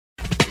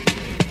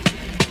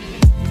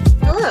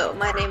Hello,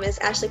 my name is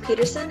Ashley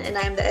Peterson, and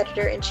I am the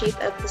editor-in-chief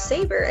of The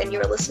Saber, and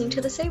you're listening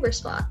to The Saber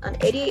Spot on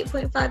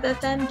 88.5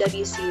 FM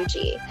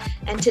WCUG.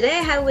 And today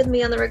I have with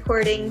me on the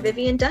recording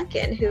Vivian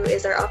Duncan, who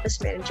is our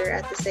office manager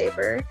at The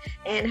Saber.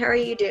 And how are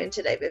you doing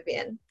today,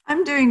 Vivian?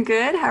 I'm doing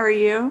good. How are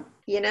you?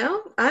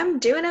 I'm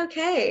doing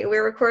okay.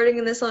 We're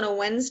recording this on a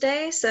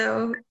Wednesday,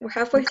 so we're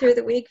halfway through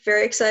the week.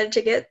 Very excited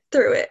to get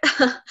through it.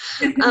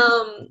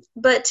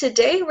 But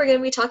today we're going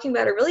to be talking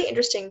about a really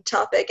interesting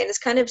topic, and it's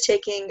kind of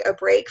taking a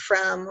break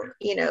from,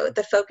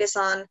 the focus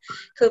on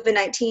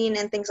COVID-19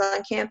 and things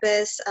on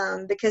campus,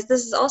 because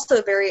this is also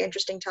a very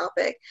interesting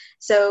topic.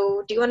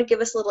 So do you want to give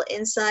us a little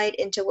insight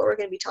into what we're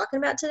going to be talking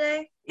about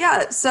today?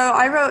 Yeah, so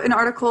I wrote an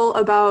article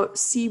about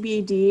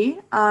CBD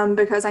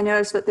because I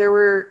noticed that there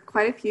were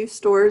quite a few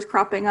stores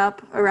cropping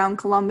up around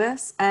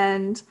Columbus,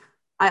 and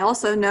I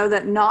also know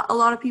that not a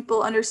lot of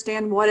people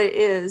understand what it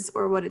is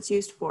or what it's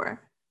used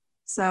for.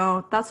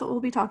 So that's what we'll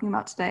be talking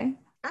about today.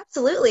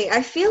 Absolutely.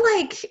 I feel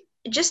like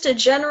just a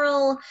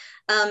general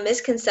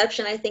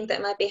misconception I think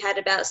that might be had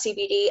about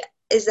CBD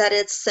is that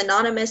it's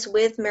synonymous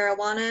with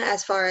marijuana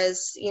as far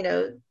as,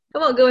 I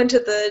won't go into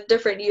the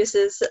different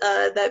uses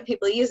that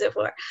people use it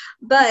for,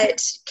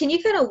 but can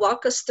you kind of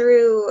walk us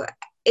through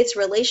its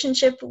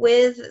relationship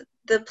with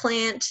the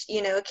plant,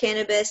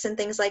 cannabis and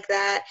things like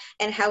that,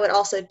 and how it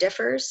also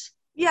differs?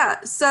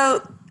 Yeah,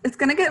 so it's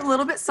going to get a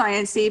little bit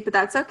sciencey, but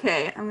that's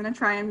okay. I'm going to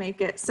try and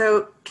make it.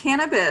 So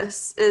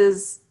cannabis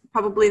is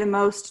probably the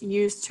most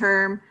used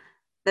term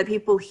that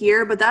people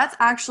hear, but that's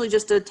actually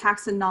just a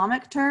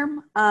taxonomic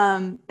term.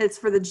 It's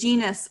for the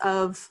genus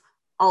of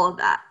all of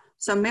that.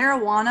 So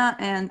marijuana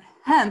and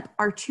hemp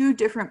are two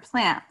different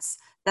plants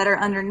that are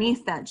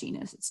underneath that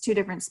genus. It's two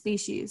different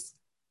species.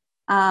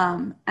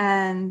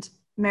 And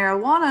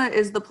marijuana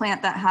is the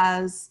plant that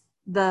has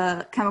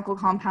the chemical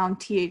compound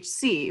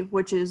THC,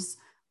 which is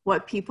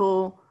what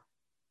people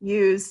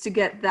use to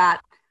get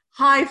that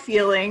high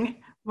feeling,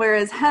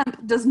 whereas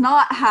hemp does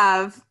not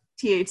have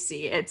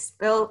THC.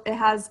 It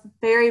has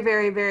very,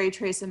 very, very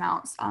trace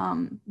amounts.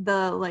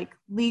 The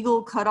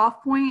legal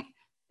cutoff point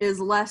is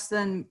less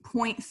than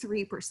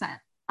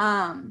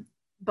 0.3%.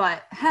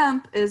 But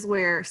hemp is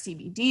where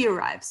CBD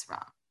arrives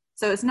from.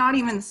 So it's not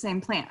even the same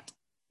plant.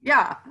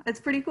 Yeah,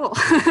 it's pretty cool.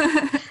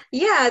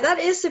 Yeah, that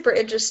is super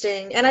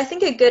interesting. And I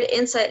think a good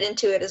insight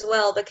into it as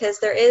well, because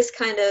there is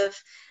kind of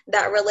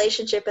that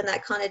relationship and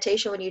that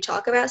connotation when you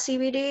talk about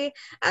CBD,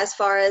 as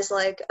far as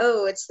like,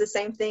 oh, it's the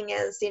same thing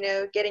as,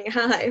 getting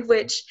high,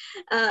 which,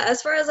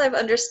 as far as I've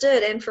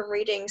understood and from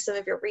reading some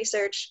of your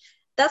research,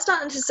 that's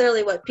not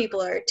necessarily what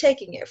people are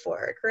taking it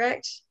for,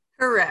 correct?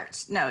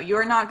 Correct. No,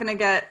 you're not going to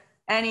get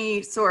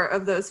any sort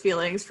of those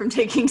feelings from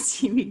taking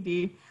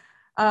CBD.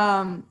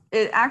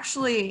 It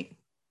actually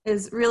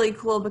is really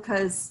cool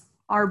because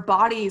our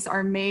bodies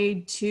are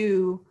made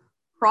to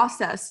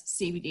process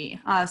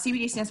CBD.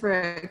 CBD stands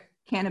for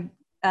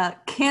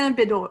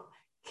cannabinoid.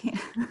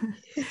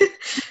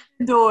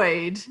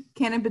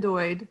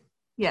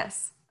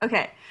 Yes.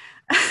 Okay.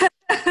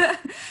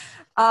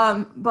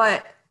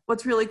 But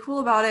what's really cool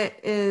about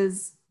it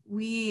is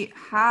we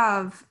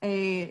have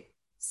a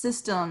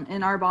system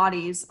in our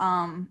bodies,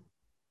 and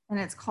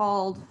it's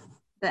called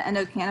the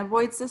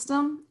endocannabinoid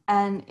system,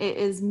 and it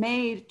is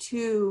made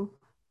to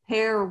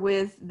pair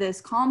with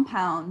this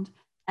compound,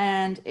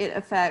 and it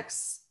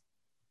affects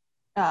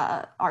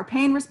our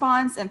pain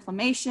response,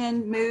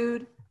 inflammation,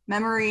 mood,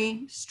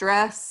 memory,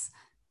 stress,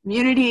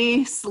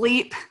 immunity,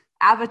 sleep,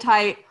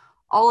 appetite,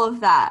 all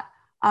of that.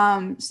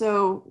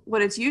 So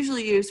what it's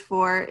usually used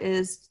for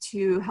is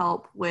to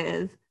help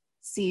with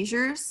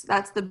seizures.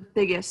 That's the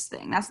biggest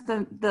thing. That's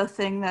the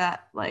thing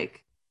that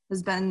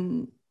has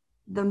been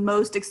the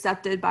most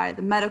accepted by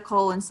the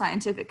medical and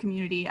scientific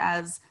community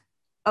as,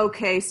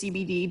 okay,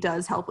 CBD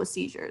does help with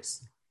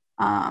seizures.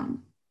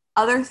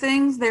 Other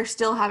things they're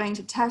still having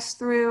to test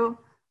through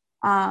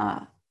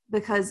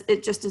because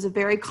it just is a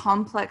very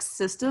complex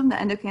system, the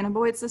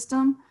endocannabinoid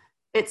system.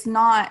 It's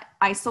not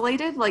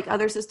isolated like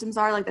other systems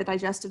are, like the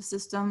digestive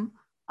system.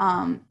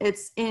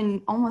 It's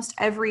in almost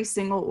every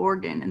single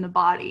organ in the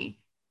body,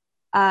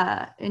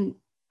 in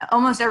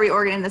almost every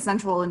organ in the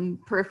central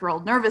and peripheral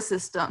nervous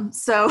system.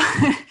 So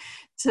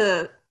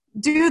to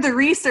do the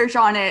research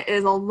on it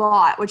is a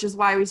lot, which is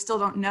why we still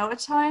don't know a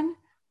ton.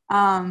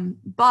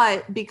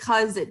 But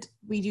because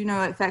we do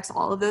know it affects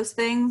all of those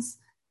things,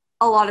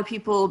 a lot of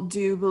people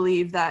do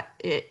believe that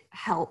it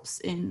helps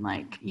in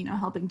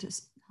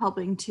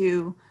helping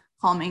to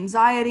calm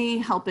anxiety,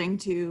 helping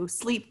to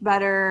sleep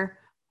better.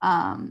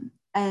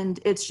 And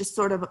it's just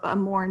sort of a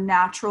more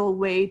natural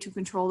way to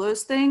control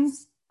those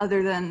things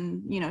other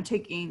than,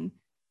 taking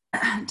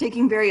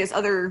various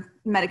other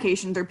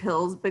medications or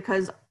pills,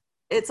 because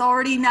it's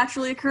already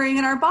naturally occurring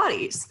in our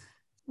bodies.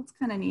 That's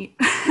kind of neat.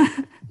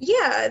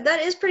 Yeah,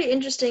 that is pretty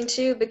interesting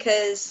too,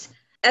 because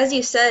as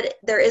you said,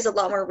 there is a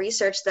lot more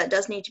research that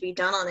does need to be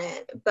done on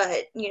it,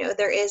 but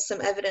there is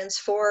some evidence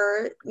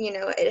for,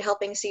 it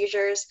helping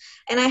seizures.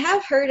 And I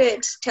have heard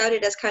it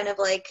touted as kind of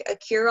like a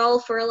cure-all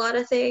for a lot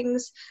of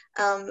things.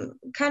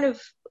 Kind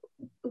of,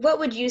 what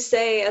would you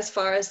say as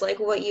far as like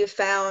what you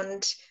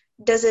found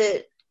does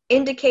it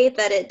indicate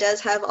that it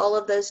does have all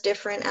of those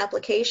different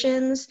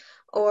applications,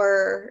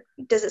 or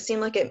does it seem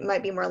like it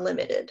might be more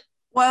limited?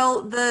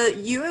 Well, the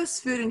US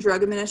Food and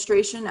Drug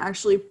Administration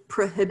actually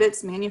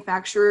prohibits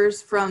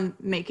manufacturers from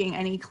making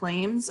any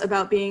claims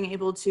about being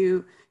able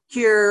to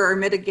cure or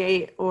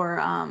mitigate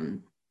or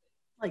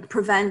like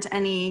prevent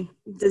any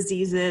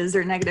diseases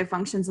or negative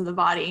functions of the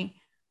body,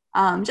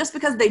 just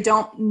because they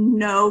don't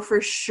know for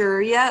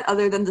sure yet,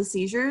 other than the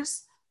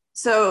seizures.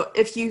 So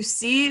if you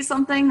see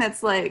something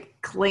that's like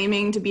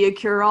claiming to be a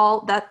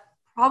cure-all, that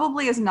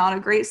probably is not a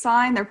great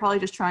sign. They're probably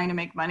just trying to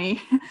make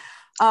money.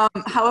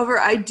 However,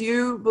 I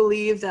do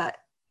believe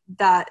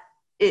that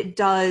it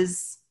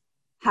does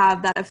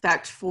have that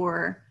effect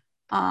for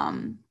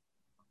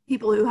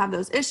people who have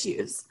those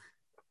issues.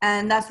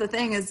 And that's the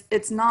thing, is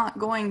it's not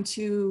going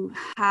to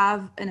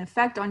have an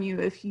effect on you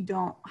if you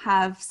don't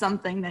have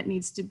something that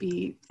needs to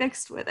be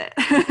fixed with it.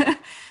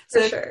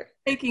 So For sure.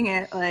 taking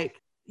it like,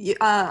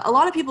 a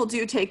lot of people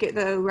do take it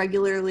though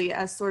regularly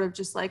as sort of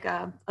just like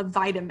a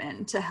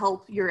vitamin to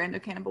help your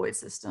endocannabinoid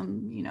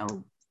system,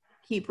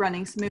 keep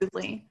running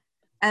smoothly.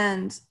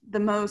 And the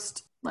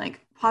most like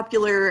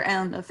popular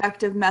and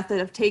effective method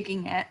of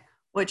taking it,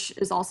 which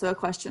is also a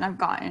question I've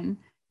gotten,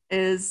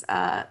 is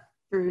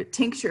through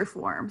tincture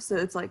form. So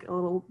it's like a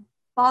little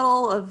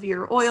bottle of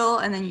your oil,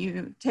 and then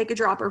you take a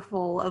dropper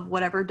full of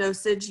whatever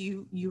dosage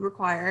you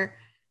require,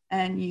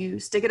 and you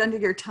stick it under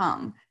your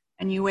tongue,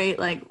 and you wait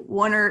like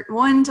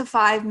 1 to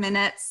 5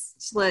 minutes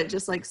to let it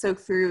just like soak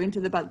through into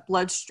the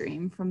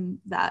bloodstream from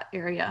that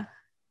area,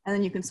 and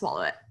then you can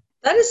swallow it.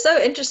 That is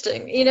so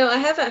interesting. I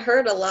haven't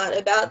heard a lot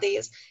about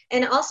these,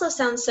 and it also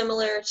sounds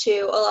similar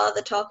to a lot of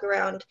the talk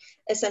around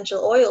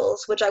essential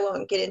oils, which I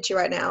won't get into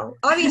right now.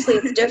 Obviously,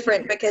 it's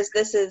different because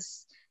this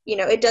is,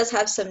 it does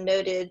have some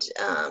noted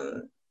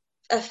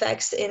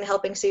effects in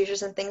helping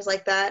seizures and things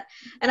like that.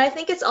 And I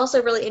think it's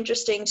also really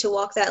interesting to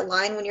walk that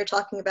line when you're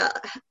talking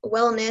about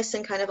wellness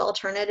and kind of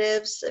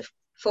alternatives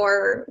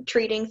for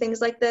treating things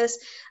like this,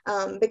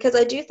 because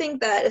I do think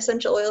that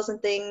essential oils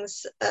and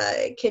things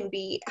can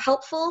be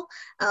helpful,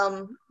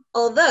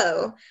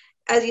 although,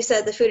 as you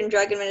said, the Food and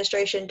Drug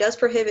Administration does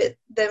prohibit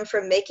them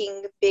from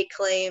making big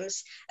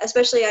claims.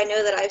 Especially, I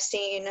know that I've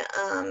seen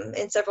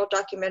in several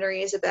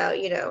documentaries about,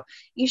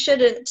 you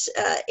shouldn't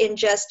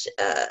ingest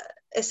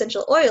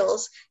essential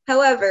oils.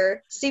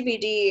 However,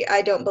 CBD,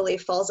 I don't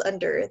believe, falls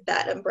under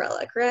that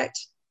umbrella,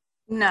 correct?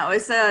 No,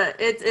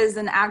 it is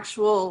an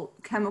actual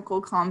chemical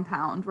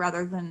compound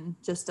rather than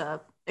just a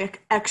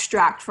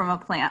extract from a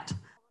plant.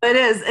 It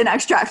is an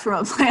extract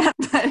from a plant,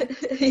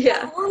 but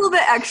Yeah. a little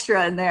bit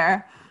extra in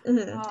there.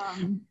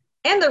 Mm-hmm.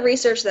 And the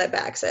research that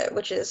backs it,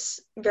 which is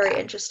very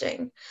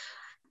interesting.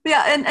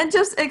 Yeah, and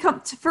just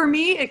for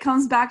me, it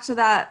comes back to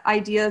that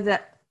idea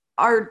that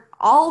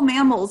all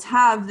mammals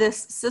have this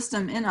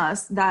system in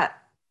us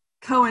that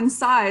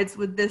coincides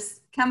with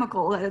this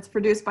chemical that it's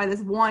produced by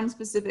this one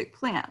specific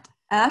plant.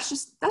 And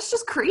that's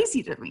just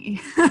crazy to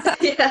me.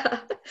 Yeah.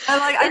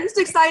 I'm just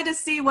excited to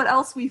see what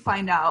else we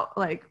find out,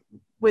 like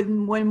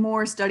when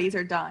more studies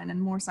are done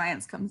and more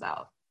science comes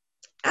out.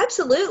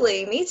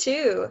 Absolutely, me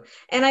too.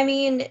 And I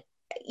mean,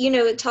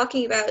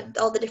 talking about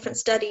all the different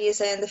studies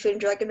and the Food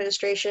and Drug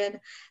Administration,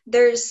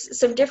 there's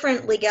some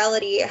different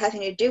legality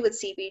having to do with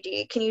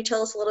CBD. Can you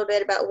tell us a little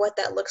bit about what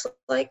that looks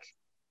like?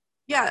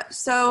 Yeah,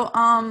 so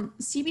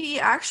CBD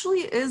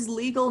actually is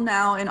legal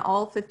now in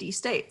all 50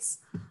 states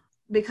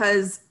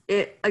because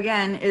it,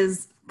 again,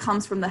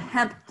 comes from the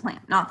hemp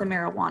plant, not the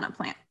marijuana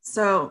plant.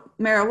 So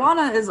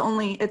marijuana is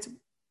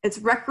it's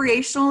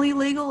recreationally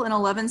legal in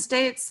 11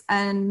 states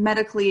and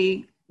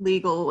medically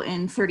legal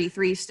in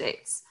 33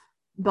 states.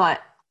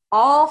 But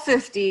all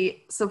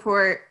 50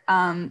 support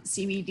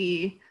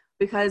CBD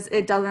because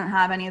it doesn't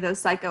have any of those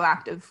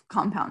psychoactive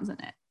compounds in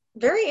it.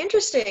 Very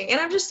interesting.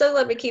 And I'm just so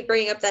glad we keep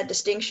bringing up that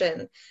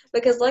distinction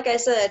because, like I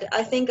said,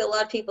 I think a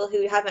lot of people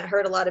who haven't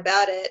heard a lot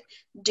about it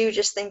do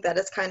just think that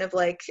it's kind of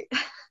like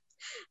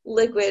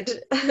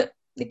liquid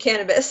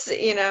cannabis,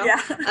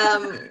 Yeah.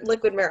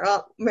 liquid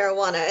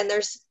marijuana. And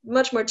there's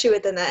much more to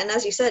it than that. And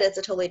as you said, it's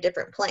a totally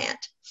different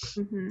plant.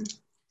 Mm-hmm.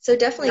 So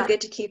definitely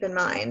good to keep in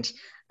mind.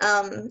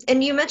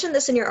 And you mentioned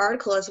this in your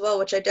article as well,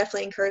 which I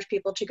definitely encourage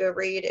people to go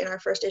read in our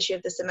first issue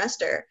of the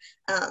semester.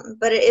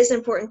 But it is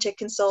important to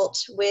consult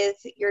with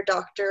your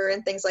doctor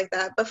and things like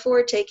that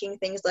before taking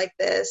things like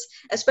this,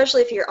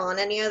 especially if you're on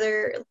any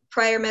other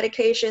prior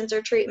medications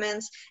or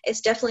treatments. It's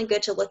definitely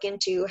good to look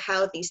into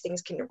how these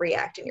things can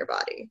react in your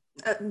body.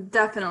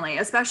 Definitely,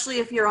 especially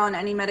if you're on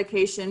any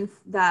medication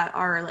that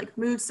are like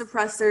mood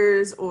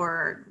suppressors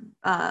or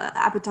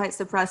appetite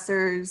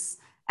suppressors,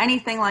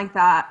 anything like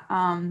that,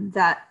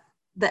 that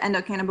the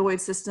endocannabinoid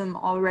system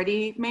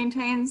already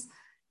maintains.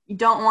 You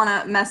don't want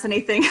to mess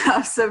anything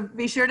up. So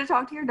be sure to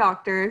talk to your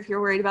doctor if you're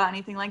worried about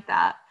anything like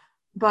that.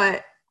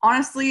 But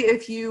honestly,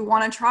 if you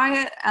want to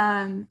try it,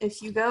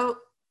 if you go,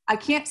 I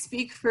can't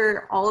speak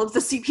for all of the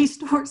CP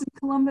stores in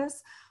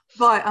Columbus,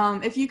 but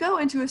if you go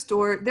into a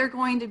store, they're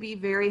going to be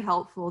very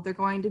helpful. They're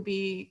going to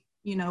be,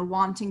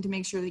 wanting to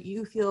make sure that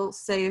you feel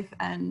safe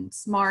and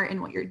smart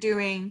in what you're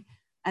doing.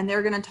 and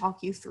they're going to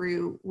talk you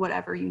through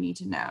whatever you need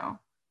to know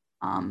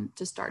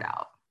to start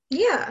out.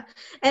 Yeah.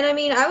 And I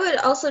mean, I would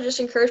also just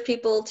encourage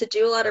people to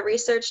do a lot of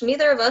research.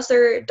 Neither of us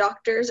are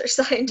doctors or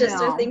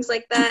scientists or things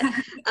like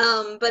that.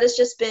 But it's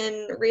just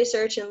been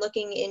research and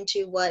looking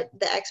into what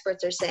the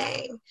experts are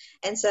saying.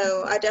 And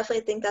so I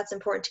definitely think that's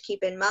important to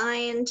keep in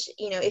mind.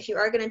 You know, if you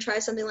are going to try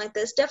something like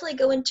this, definitely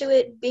go into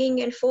it being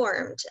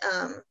informed.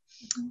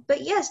 But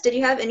yes, did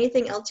you have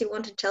anything else you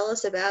want to tell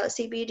us about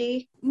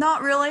CBD?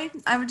 Not really.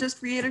 I would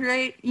just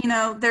reiterate, you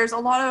know, there's a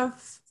lot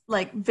of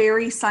like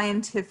very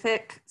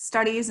scientific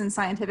studies and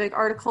scientific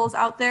articles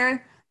out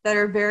there that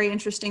are very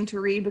interesting to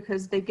read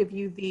because they give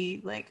you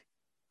the like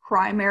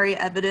primary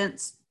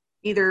evidence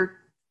either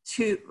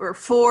to or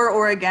for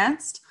or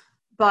against.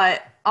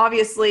 But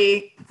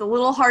obviously it's a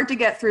little hard to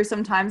get through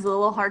sometimes, a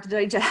little hard to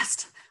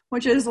digest,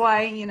 which is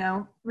why, you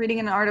know, reading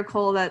an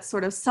article that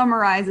sort of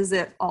summarizes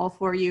it all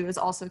for you is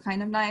also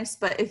kind of nice.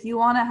 But if you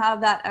want to have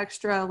that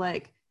extra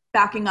like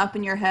backing up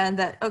in your head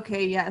that,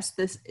 okay, yes,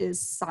 this is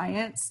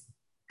science,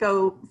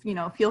 go, you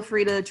know, feel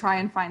free to try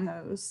and find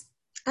those.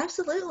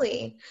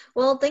 Absolutely.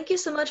 Well, thank you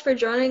so much for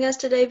joining us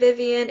today,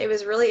 Vivian. It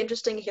was really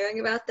interesting hearing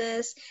about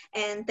this.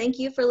 And thank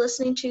you for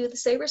listening to The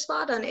Saber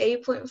Spot on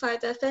 80.5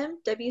 FM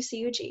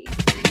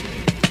WCUG.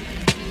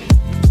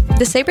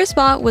 The Saber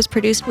Spot was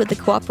produced with the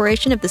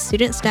cooperation of the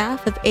student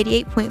staff of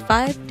 88.5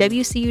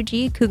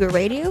 WCUG Cougar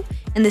Radio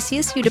and the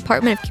CSU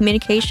Department of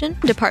Communication,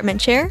 Department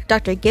Chair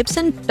Dr.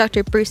 Gibson.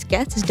 Dr. Bruce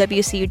Getz is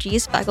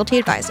WCUG's faculty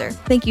advisor.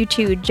 Thank you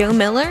to Joe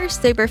Miller,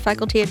 Saber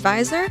faculty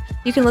advisor.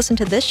 You can listen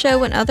to this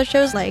show and other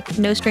shows like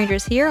No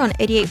Strangers Here on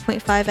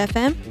 88.5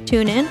 FM,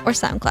 TuneIn, or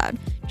SoundCloud.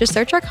 Just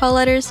search our call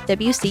letters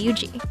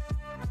WCUG.